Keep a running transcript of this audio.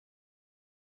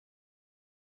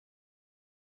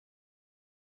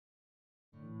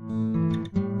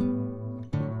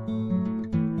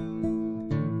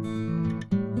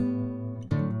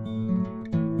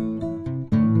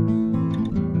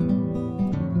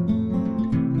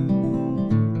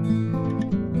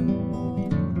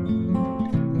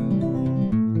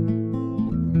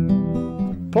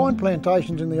pine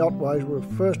plantations in the Otways were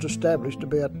first established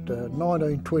about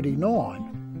 1929,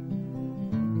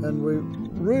 and we've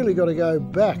really got to go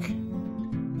back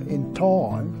in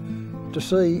time to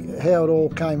see how it all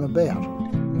came about.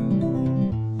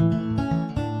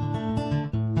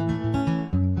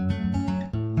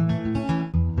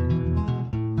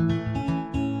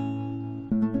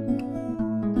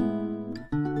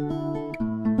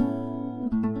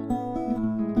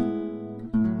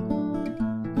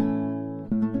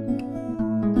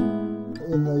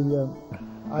 In the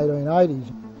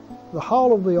 1880s, the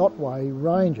whole of the Otway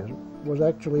Ranges was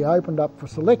actually opened up for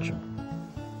selection.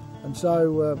 And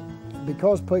so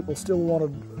because people still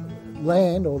wanted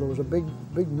land, or there was a big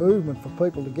movement for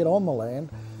people to get on the land,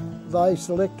 they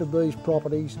selected these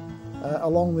properties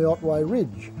along the Otway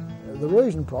Ridge. The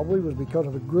reason probably was because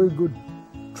if it grew good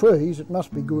trees, it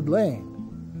must be good land.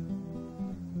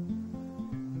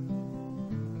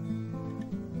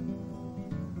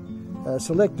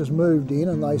 Selectors moved in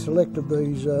and they selected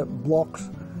these blocks,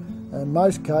 in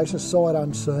most cases sight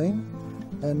unseen,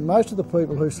 and most of the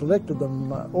people who selected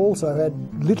them also had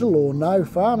little or no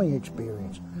farming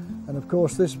experience. And of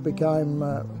course this became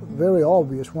very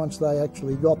obvious once they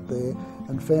actually got there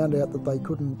and found out that they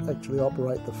couldn't actually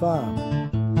operate the farm.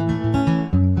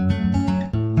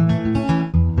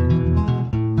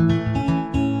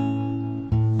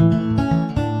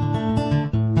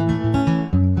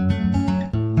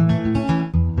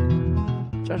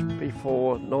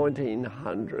 Before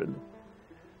 1900,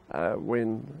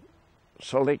 when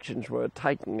selections were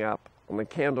taken up on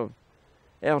account of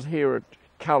out here at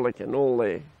Culloch and all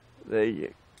the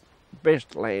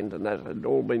best land and that had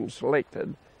all been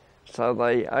selected, so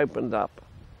they opened up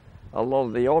a lot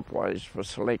of the Otways for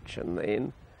selection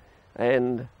then,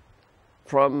 and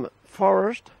from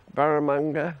forest,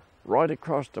 Barramunga, right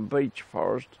across to beech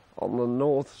forest on the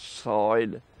north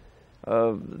side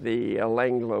of the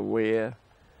Langla, where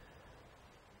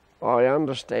I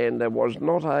understand there was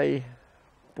not a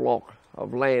block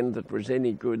of land that was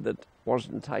any good that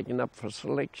wasn't taken up for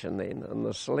selection then, and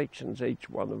the selections, each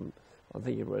one of them, I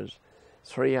think it was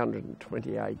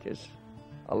 320 acres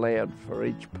allowed for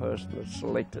each person that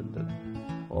selected it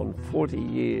on 40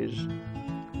 years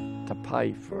to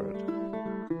pay for it.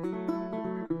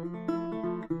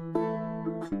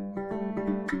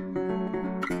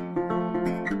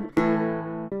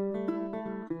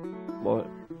 My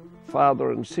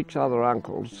father and 6 other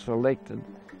uncles selected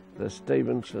the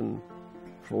Stevenson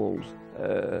Falls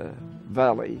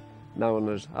Valley, known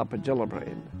as Upper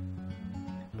Gillibrand,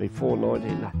 before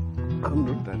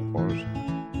 1900 that was.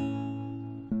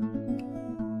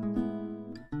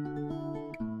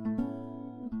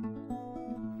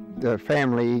 The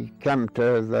family come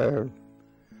to the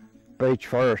beech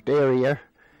forest area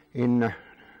in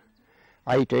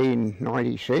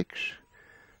 1896,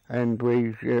 and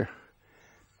we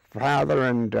father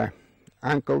and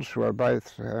uncles were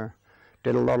both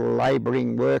did a lot of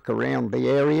labouring work around the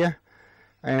area,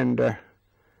 and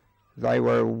they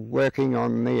were working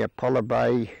on the Apollo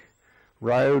Bay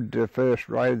Road, the first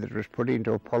road that was put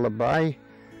into Apollo Bay,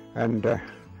 and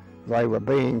they were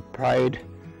being paid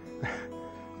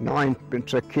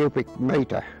 9p a cubic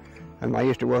metre, and they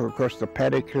used to work across the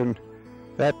paddock and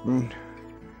that,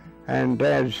 and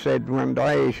Dad said one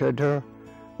day, he said, oh,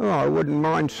 I wouldn't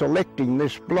mind selecting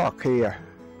this block here,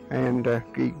 and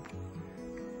he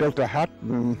built a hut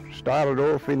and started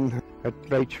off at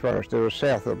Beech Forest. They were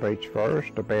south of Beech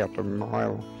Forest, about a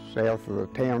mile south of the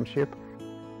township.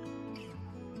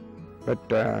 But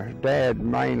Dad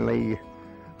mainly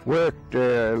worked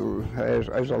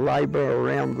as a labourer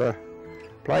around the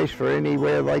place for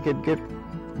anywhere they could get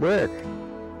work.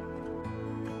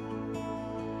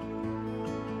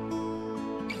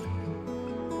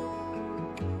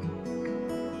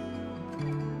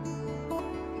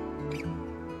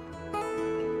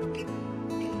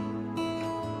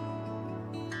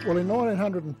 Well, in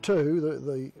 1902,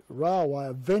 the railway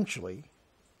eventually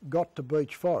got to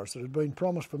Beech Forest. It had been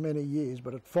promised for many years,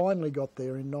 but it finally got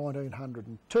there in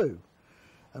 1902.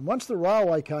 And once the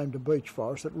railway came to Beech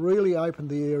Forest, it really opened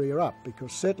the area up,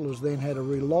 because settlers then had a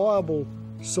reliable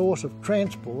source of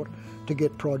transport to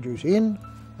get produce in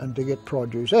and to get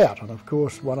produce out. And of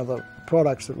course, one of the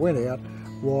products that went out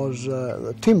was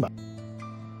the timber.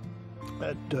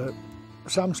 At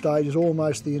some stages,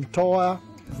 almost the entire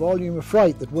volume of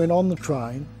freight that went on the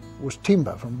train was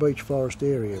timber from Beech Forest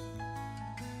area.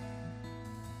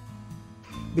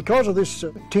 Because of this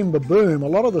timber boom, a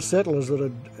lot of the settlers that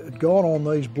had gone on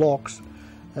these blocks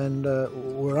and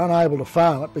were unable to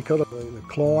farm it because of the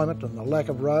climate and the lack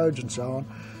of roads and so on,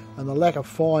 and the lack of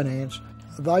finance,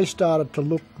 they started to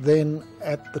look then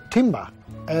at the timber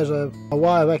as a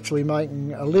way of actually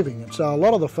making a living. And so a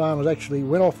lot of the farmers actually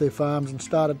went off their farms and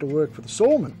started to work for the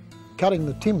sawmen, cutting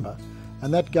the timber,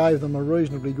 and that gave them a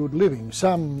reasonably good living.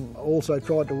 Some also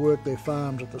tried to work their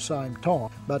farms at the same time,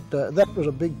 but that was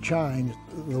a big change,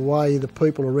 the way the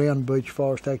people around Beech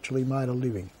Forest actually made a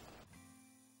living.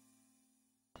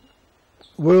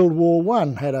 World War I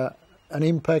had an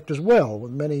impact as well,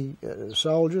 with many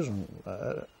soldiers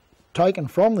taken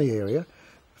from the area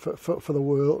for the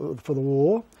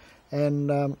war,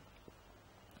 and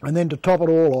then to top it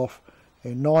all off,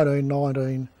 in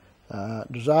 1919,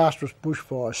 disastrous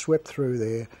bushfires swept through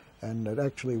there, and it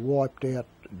actually wiped out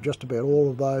just about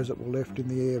all of those that were left in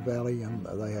the Aire Valley, and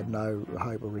they had no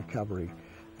hope of recovery.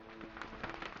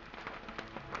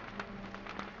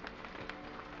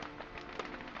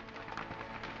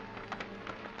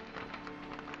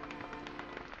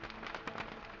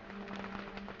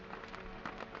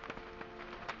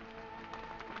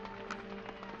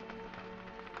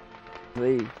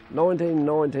 The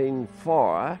 1919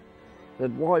 fire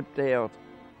that wiped out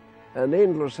an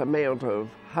endless amount of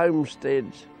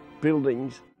homesteads,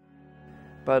 buildings,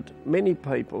 but many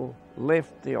people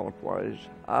left the Otways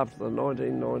after the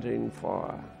 1919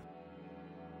 fire.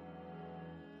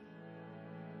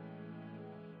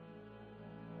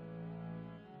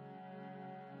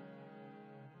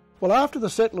 Well, after the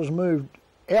settlers moved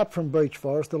out from Beech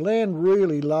Forest, the land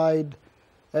really laid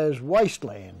as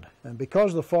wasteland, and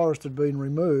because the forest had been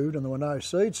removed and there were no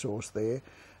seed source there,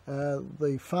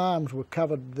 the farms were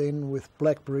covered then with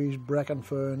blackberries, bracken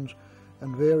ferns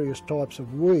and various types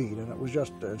of weed, and it was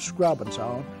just scrub and so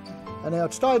on. And now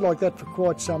it stayed like that for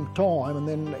quite some time, and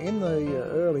then in the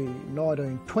early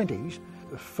 1920s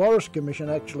the Forest Commission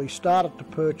actually started to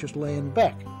purchase land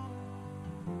back.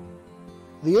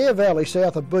 The Aire Valley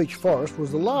south of Beech Forest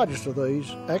was the largest of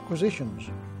these acquisitions,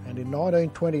 and in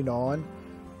 1929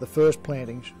 the first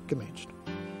plantings commenced.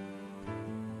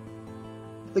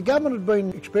 The government had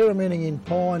been experimenting in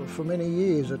pine for many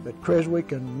years at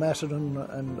Creswick and Macedon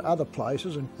and other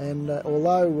places, and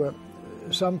although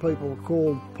some people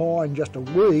called pine just a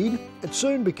weed, it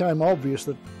soon became obvious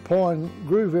that pine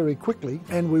grew very quickly,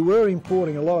 and we were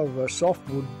importing a lot of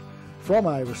softwood from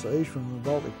overseas, from the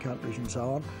Baltic countries and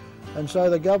so on, and so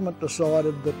the government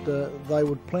decided that they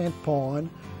would plant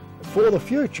pine for the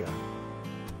future.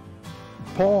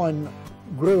 Pine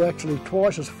grew actually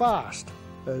twice as fast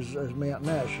as mountain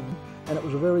ash, and it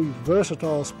was a very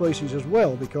versatile species as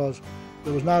well, because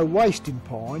there was no waste in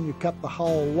pine. You cut the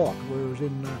whole lot, whereas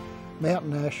in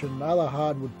mountain ash and other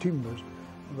hardwood timbers,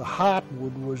 the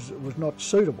heartwood was not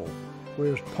suitable,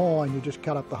 whereas pine, you just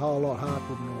cut up the whole lot,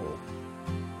 heartwood and all.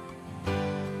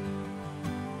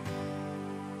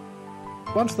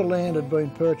 Once the land had been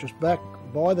purchased back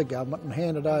by the government and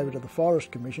handed over to the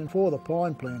Forest Commission for the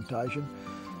pine plantation,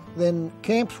 then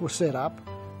camps were set up,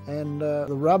 and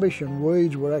the rubbish and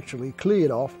weeds were actually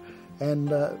cleared off,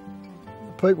 and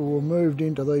people were moved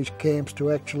into these camps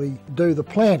to actually do the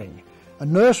planting. A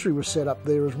nursery was set up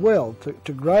there as well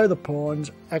to grow the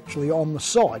pines actually on the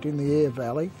site in the Aire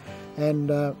Valley, and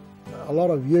a lot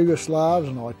of Yugoslavs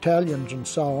and Italians and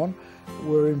so on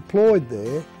were employed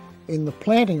there in the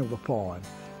planting of the pine.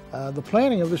 The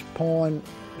planting of this pine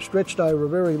stretched over a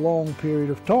very long period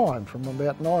of time, from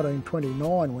about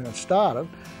 1929 when it started,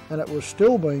 and it was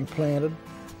still being planted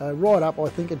right up, I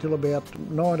think, until about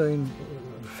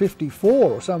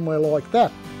 1954 or somewhere like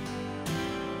that.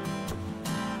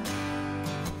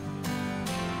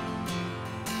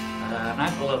 An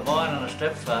uncle of mine and a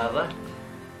stepfather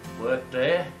worked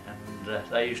there, and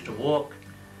they used to walk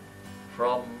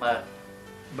from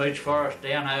Beech Forest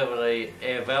down over the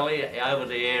Aire Valley, over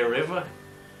the Aire River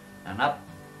and up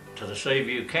to the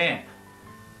Seaview camp.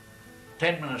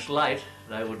 10 minutes late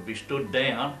they would be stood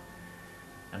down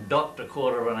and docked a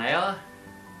quarter of an hour.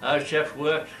 Those chaps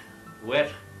worked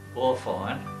wet or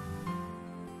fine.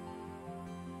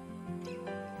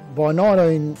 By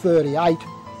 1938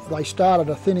 they started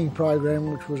a thinning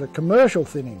program, which was a commercial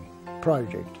thinning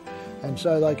project, and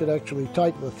so they could actually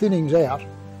take the thinnings out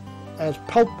as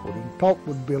pulpwood in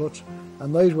pulpwood billets,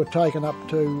 and these were taken up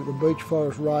to the Beech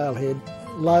Forest railhead,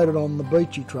 loaded on the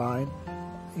Beachy train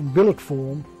in billet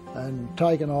form, and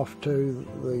taken off to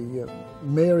the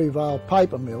Maryvale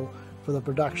paper mill for the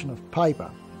production of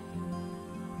paper.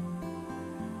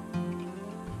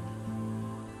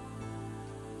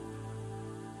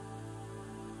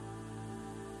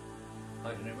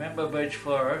 I can remember Beech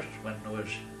Forest when there was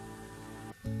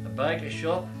a baker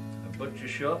shop, a butcher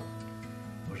shop,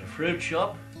 there was a fruit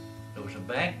shop, there was a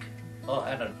bank,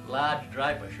 and a large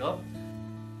draper shop.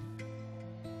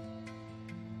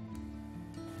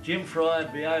 Jim Fry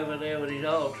would be over there with his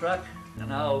old truck,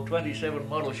 an old 27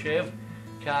 model Chev,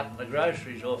 carting the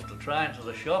groceries off the train to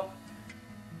the shop.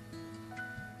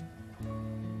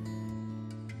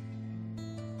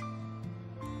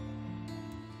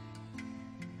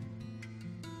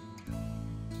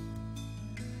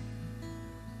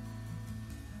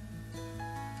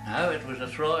 No, it was a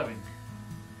thriving,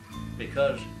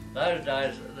 because those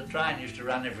days the train used to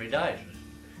run every day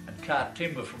and cart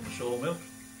timber from the sawmill.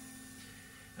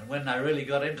 And when they really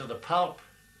got into the pulp,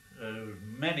 there was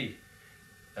many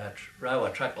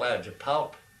rower truckloads of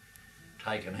pulp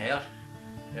taken out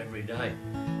every day.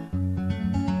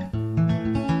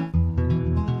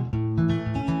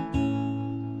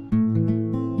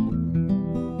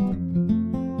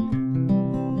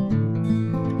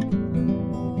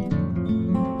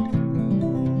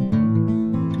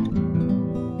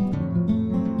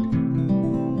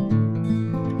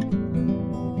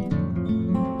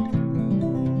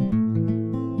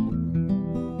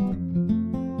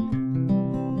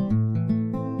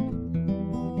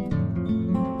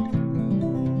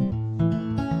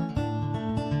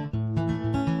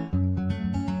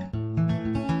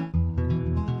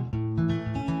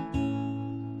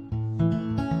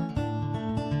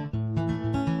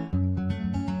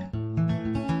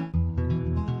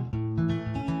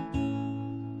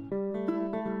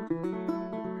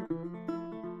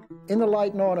 In the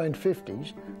late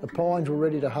 1950s, the pines were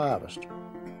ready to harvest.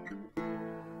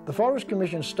 The Forest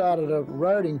Commission started a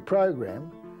roading program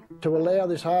to allow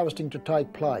this harvesting to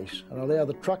take place and allow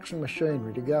the trucks and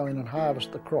machinery to go in and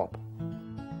harvest the crop.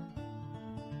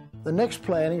 The next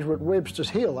plantings were at Webster's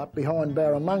Hill up behind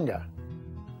Barramunga.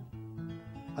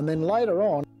 And then later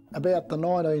on, about the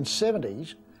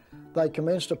 1970s, they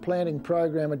commenced a planting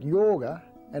program at Yorga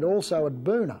and also at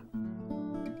Boona.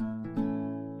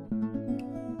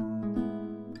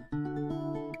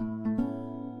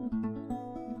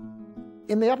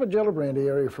 In the Upper Gellibrand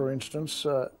area, for instance,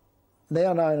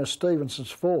 now known as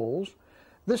Stevenson's Falls,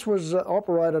 this was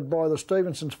operated by the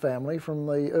Stevenson's family from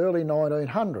the early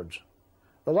 1900s.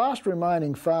 The last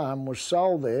remaining farm was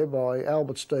sold there by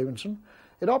Albert Stevenson.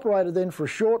 It operated then for a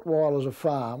short while as a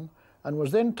farm and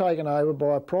was then taken over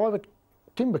by a private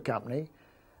timber company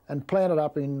and planted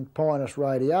up in Pinus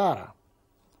radiata.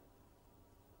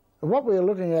 And what we're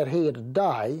looking at here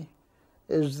today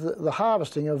is the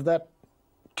harvesting of that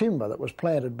timber that was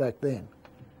planted back then.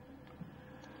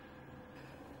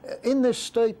 In this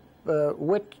steep,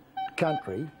 wet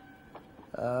country,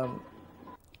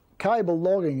 cable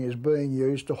logging is being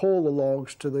used to haul the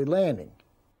logs to the landing.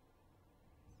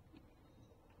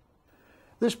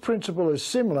 This principle is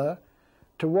similar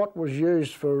to what was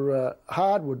used for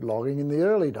hardwood logging in the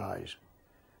early days,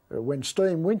 when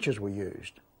steam winches were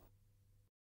used.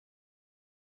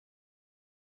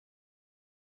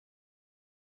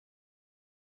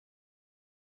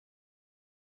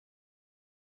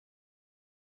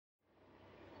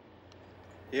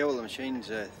 Yeah, well, the machine's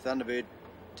a Thunderbird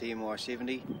TMI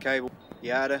 70 cable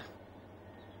yarder.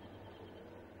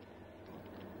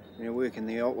 When you work in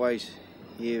the Otways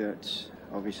here, it's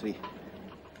obviously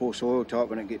poor soil type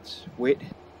when it gets wet.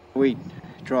 We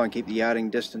try and keep the yarding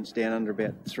distance down under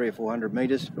about 300 or 400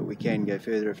 metres, but we can go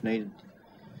further if needed.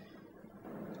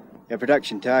 Our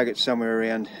production target's somewhere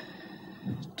around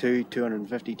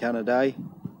 250 tonne a day.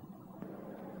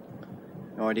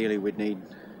 Ideally we'd need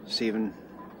 7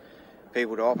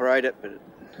 people to operate it, but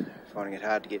finding it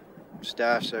hard to get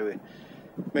staff, so we're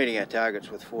meeting our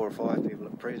targets with 4 or 5 people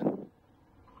at present.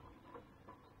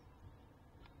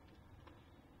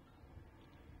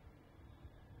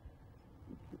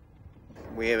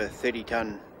 We have a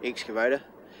 30-tonne excavator,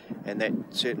 and that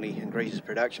certainly increases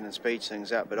production and speeds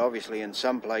things up, but obviously in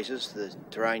some places the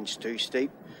terrain's too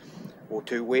steep or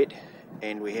too wet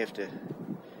and we have to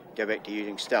go back to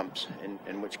using stumps,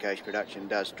 in which case production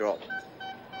does drop.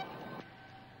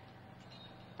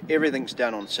 Everything's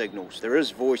done on signals. There is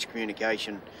voice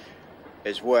communication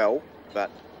as well,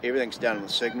 but everything's done with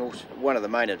signals. One of the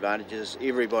main advantages,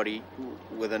 everybody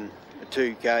within a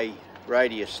 2k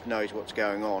radius knows what's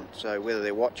going on, so whether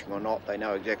they're watching or not, they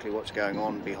know exactly what's going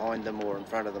on behind them or in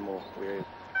front of them or wherever.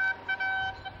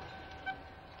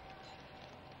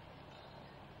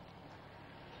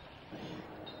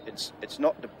 It's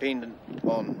not dependent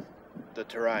on the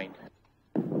terrain.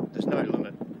 There's no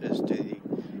limit as to the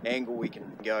angle we can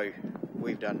go.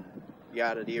 We've done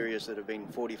yarded areas that have been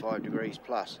 45 degrees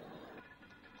plus.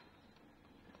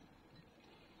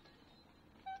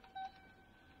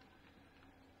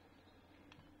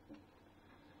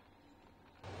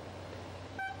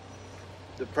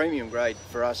 The premium grade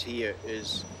for us here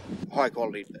is high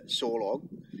quality saw log,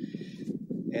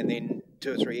 and then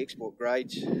 2 or 3 export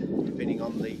grades, depending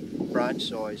on the branch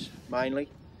size mainly.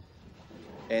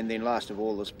 And then last of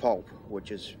all is pulp,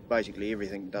 which is basically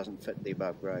everything that doesn't fit the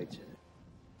above grades.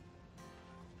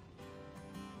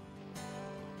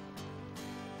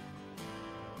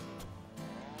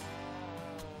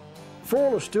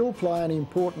 Fallers still play an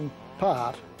important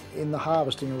part in the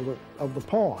harvesting of the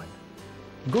pine.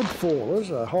 Good fallers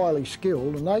are highly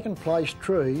skilled and they can place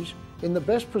trees in the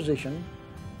best position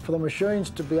for the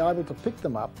machines to be able to pick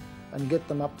them up and get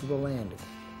them up to the landing.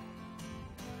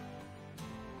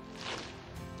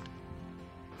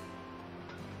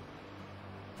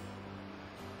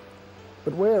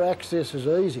 But where access is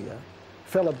easier,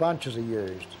 feller bunches are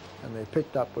used and they're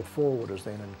picked up with forwarders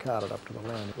then and carted up to the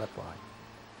landing that way.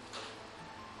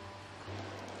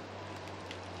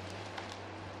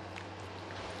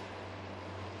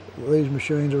 These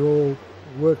machines are all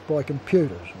worked by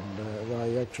computers and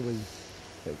they actually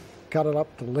cut it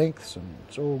up to lengths and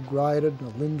it's all graded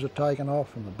and the limbs are taken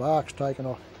off and the bark's taken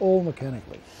off, all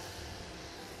mechanically.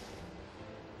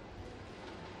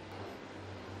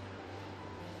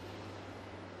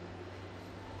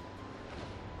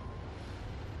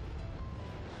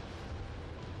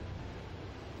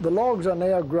 The logs are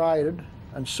now graded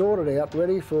and sorted out,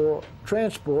 ready for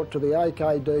transport to the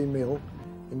AKD mill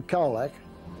in Colac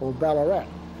or Ballarat,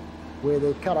 where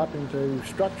they're cut up into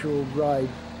structural grade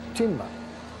timber.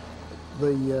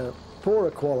 The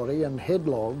poorer quality and head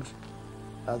logs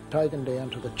are taken down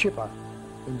to the chipper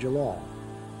in July.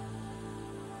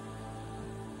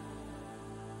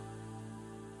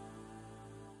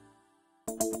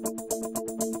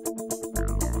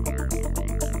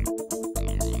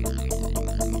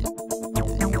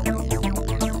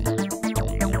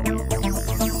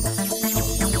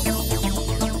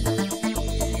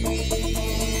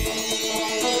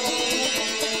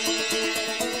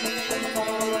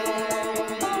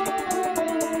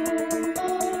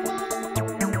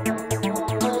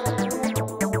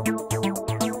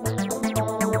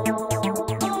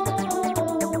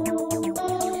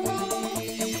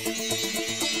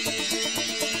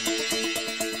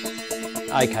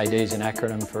 AKD is an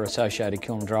acronym for Associated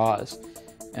Kiln Dryers,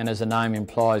 and as the name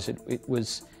implies, it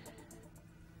was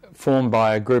formed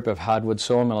by a group of hardwood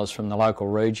sawmillers from the local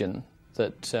region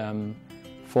that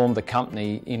formed the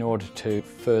company in order to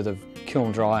further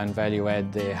kiln dry and value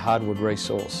add their hardwood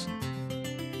resource.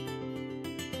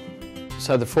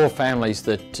 So the 4 families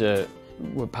that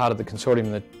were part of the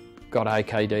consortium that got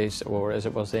AKDs, or as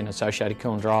it was then Associated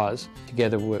Kiln Dryers,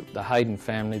 together were the Hayden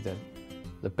family,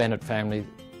 the Bennett family,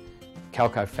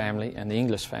 Calco family and the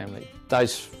Inglis family.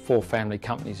 Those 4 family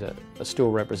companies are still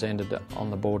represented on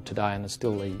the board today and are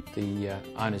still the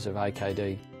owners of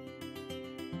AKD.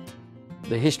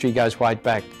 The history goes way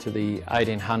back to the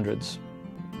 1800s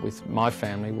with my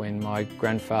family when my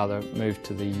grandfather moved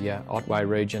to the Otway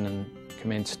region and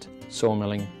commenced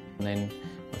sawmilling, and then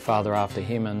my father after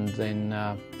him, and then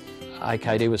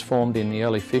AKD was formed in the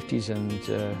early 50s, and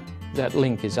that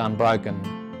link is unbroken.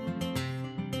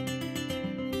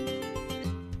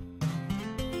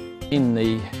 In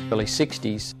the early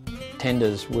 60s,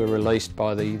 tenders were released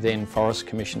by the then Forest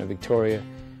Commission of Victoria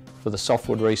for the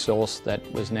softwood resource that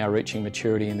was now reaching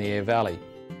maturity in the Aire Valley.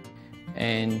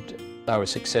 And they were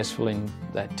successful in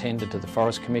that tender to the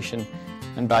Forest Commission,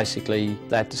 and basically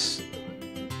that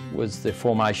was the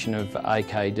formation of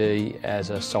AKD as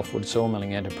a softwood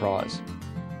sawmilling enterprise.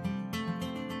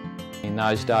 In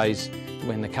those days,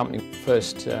 when the company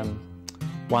first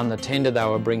won the tender, they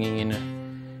were bringing in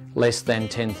less than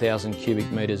 10,000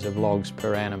 cubic metres of logs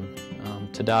per annum.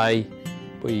 Today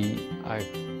we are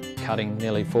cutting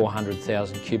nearly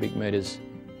 400,000 cubic metres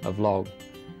of log.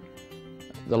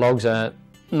 The logs are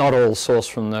not all sourced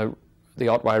from the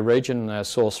Otway region, they're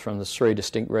sourced from the 3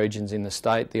 distinct regions in the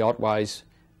state, the Otways,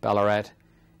 Ballarat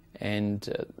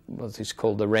and what is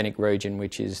called the Rennick region,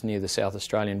 which is near the South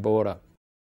Australian border.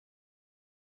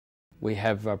 We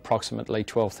have approximately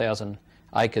 12,000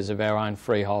 acres of our own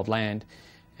freehold land,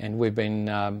 and we've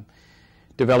been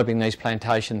developing these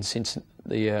plantations since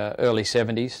the early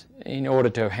 70s in order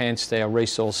to enhance our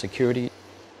resource security.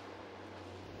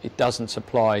 It doesn't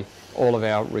supply all of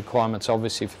our requirements,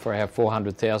 obviously, for our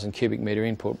 400,000 cubic metre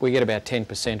input. We get about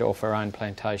 10% off our own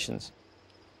plantations.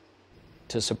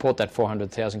 To support that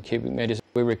 400,000 cubic metres,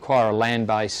 we require a land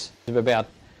base of about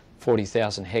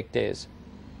 40,000 hectares.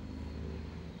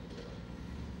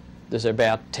 There's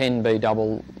about 10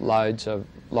 B-double loads of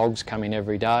logs come in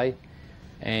every day,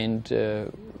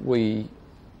 and we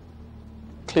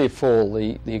clear fall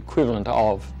the equivalent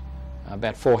of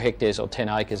about 4 hectares or 10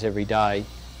 acres every day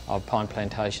of pine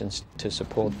plantations to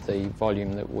support the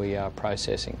volume that we are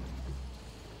processing.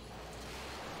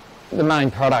 The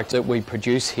main products that we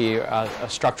produce here are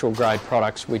structural grade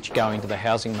products which go into the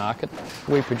housing market.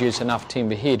 We produce enough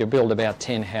timber here to build about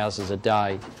 10 houses a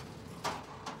day.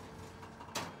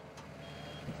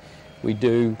 We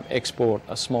do export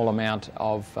a small amount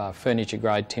of furniture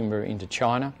grade timber into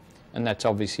China, and that's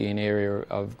obviously an area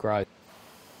of growth.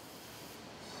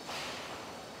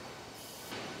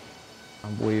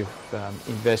 We've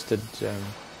invested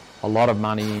a lot of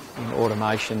money in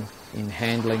automation, in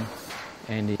handling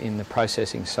and in the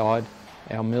processing side.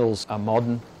 Our mills are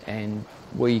modern and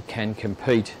we can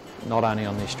compete not only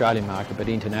on the Australian market but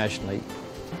internationally.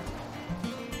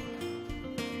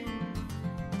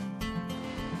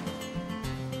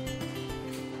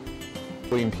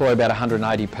 We employ about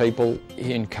 180 people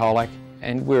in Colac,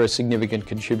 and we're a significant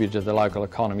contributor to the local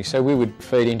economy. So we would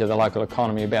feed into the local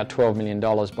economy about $12 million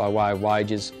by way of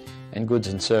wages and goods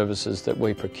and services that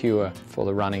we procure for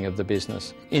the running of the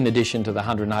business. In addition to the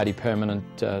 180 permanent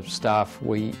staff,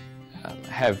 we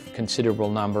have a considerable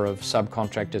number of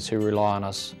subcontractors who rely on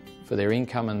us for their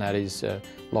income, and that is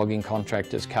logging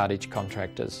contractors, cartage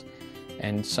contractors,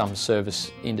 and some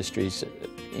service industries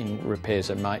in repairs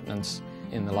and maintenance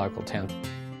in the local town.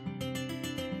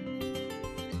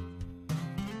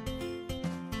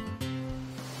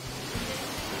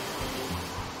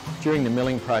 During the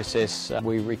milling process,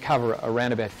 we recover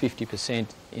around about 50%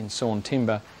 in sawn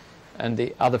timber, and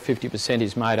the other 50%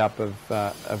 is made up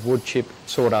of wood chip,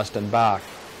 sawdust and bark.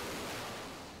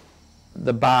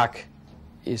 The bark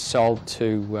is sold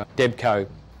to Debco,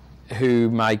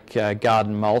 who make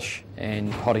garden mulch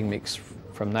and potting mix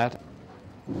from that.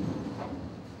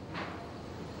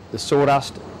 The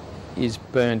sawdust is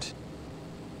burnt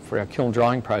for our kiln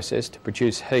drying process to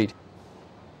produce heat.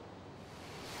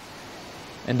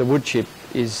 And the wood chip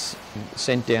is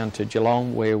sent down to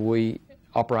Geelong, where we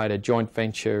operate a joint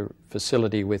venture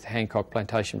facility with Hancock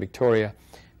Plantation Victoria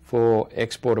for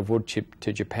export of wood chip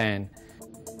to Japan.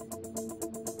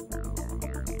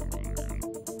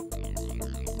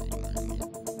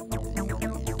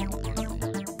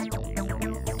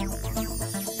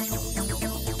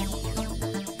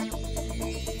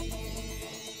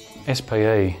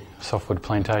 SPE, Softwood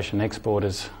Plantation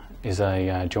Exporters, is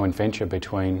a joint venture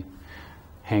between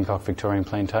Hancock Victorian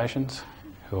Plantations,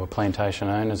 who are plantation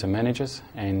owners and managers,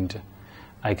 and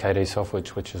AKD Softwoods,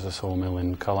 which is a sawmill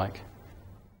in Colac.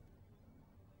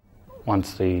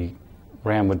 Once the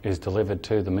roundwood is delivered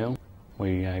to the mill,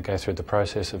 we go through the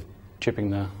process of chipping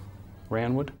the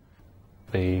roundwood.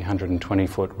 The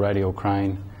 120-foot radial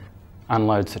crane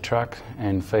unloads the truck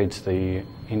and feeds the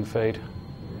infeed,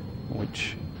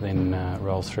 which then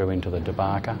rolls through into the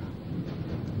debarker.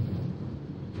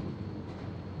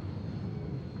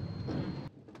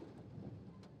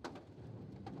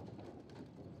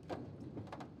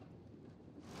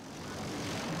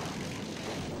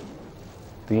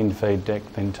 The infeed deck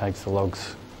then takes the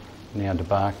logs, now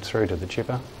debarked, through to the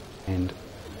chipper, and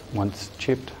once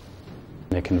chipped,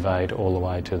 they're conveyed all the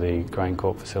way to the grain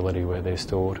corp facility where they're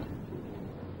stored.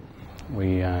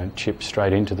 We chip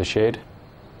straight into the shed.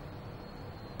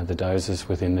 The dozers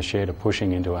within the shed are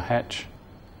pushing into a hatch,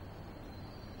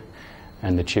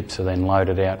 and the chips are then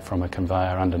loaded out from a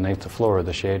conveyor underneath the floor of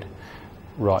the shed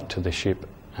right to the ship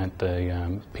at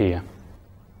the pier.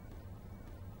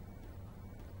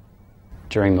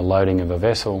 During the loading of a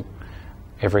vessel,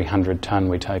 every 100 tonne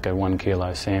we take a 1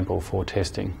 kilo sample for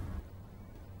testing.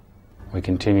 We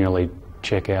continually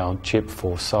check our chip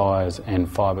for size and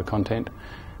fibre content.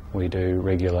 We do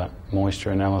regular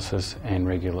moisture analysis and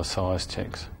regular size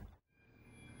checks.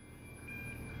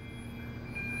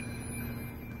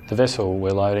 The vessel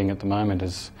we're loading at the moment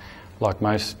is, like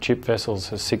most chip vessels,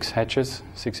 has 6 hatches,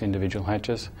 6 individual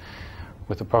hatches,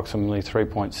 with approximately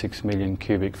 3.6 million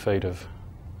cubic feet of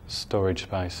storage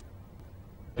space.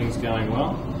 Things going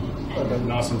well?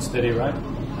 Nice and steady rate?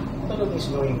 Everything's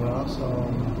going well, so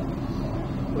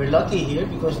we're lucky here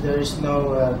because there is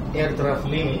no air draft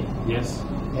limit. Yes.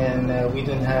 And we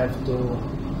don't have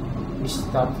to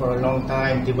stop for a long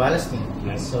time deballasting.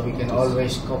 Yes. So we can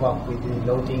always cope up with the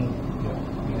loading,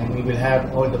 and we will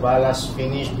have all the ballast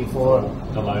finished before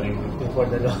the loading. Before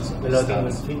the loading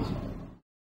will finish.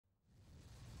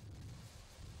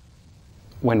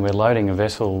 When we're loading a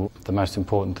vessel, the most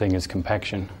important thing is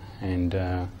compaction, and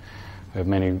we have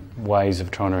many ways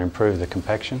of trying to improve the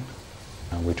compaction.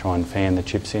 We try and fan the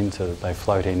chips in so that they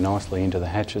float in nicely into the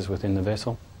hatches within the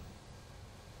vessel.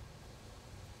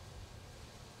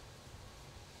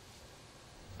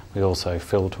 We also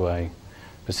fill to a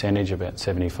percentage, about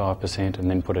 75%, and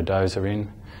then put a dozer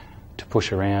in to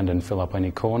push around and fill up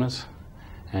any corners,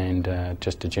 and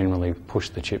just to generally push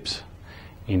the chips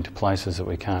into places that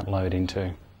we can't load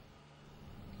into.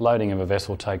 Loading of a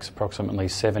vessel takes approximately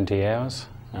 70 hours,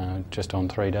 just on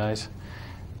 3 days,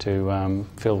 to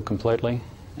fill completely,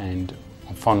 and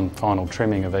on final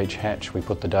trimming of each hatch we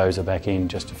put the dozer back in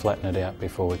just to flatten it out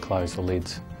before we close the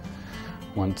lids.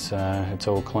 Once it's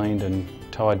all cleaned and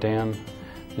tied down,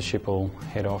 the ship will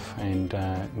head off and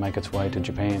make its way to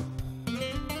Japan.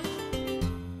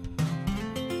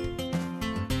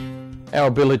 Our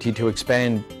ability to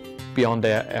expand beyond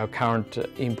our current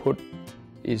input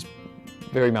is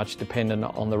very much dependent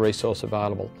on the resource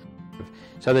available.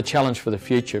 So the challenge for the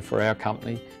future for our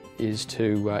company is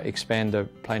to expand the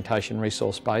plantation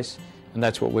resource base, and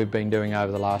that's what we've been doing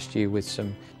over the last year with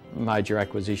some major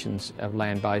acquisitions of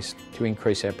land base to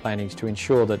increase our plantings, to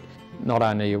ensure that not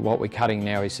only what we're cutting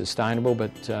now is sustainable,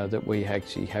 but that we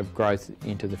actually have growth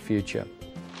into the future.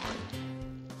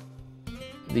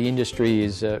 The industry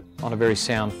is on a very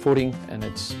sound footing, and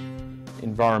it's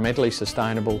environmentally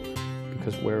sustainable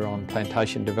because we're on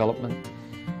plantation development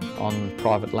on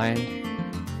private land,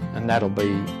 and that'll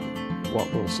be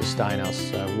what will sustain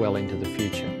us well into the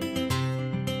future.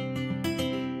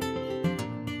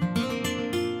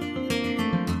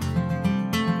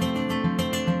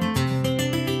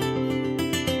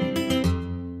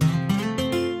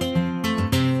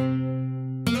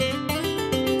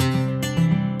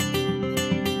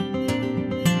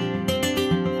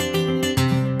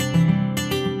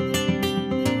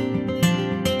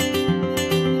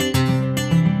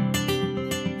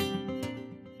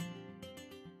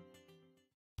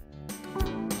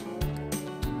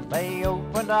 They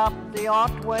opened up the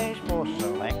Otways for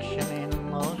selection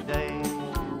in those days.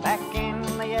 Back in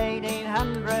the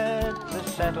 1800s, the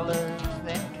settlers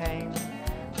then came.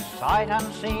 Sight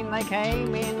unseen they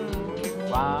came in to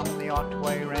farm the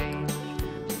Otway Range,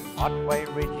 Otway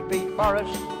Ridge beat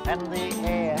forest and the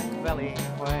Aire Valley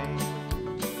way.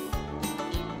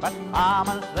 But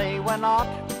farmers they were not,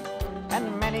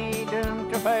 and many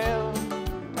doomed to fail.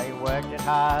 They worked it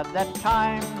hard that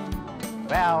time,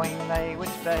 vowing they would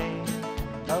stay.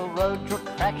 No roads or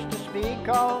tracks to speak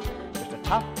of, just a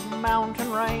tough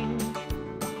mountain range,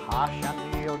 a harsh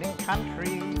unyielding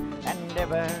country and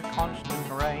ever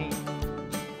constant rain.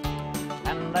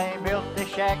 And they built their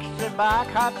shacks of bark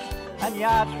huts and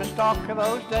yards for stock of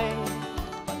those days,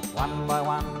 but one by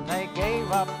one they gave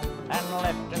up and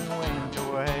left and went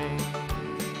away.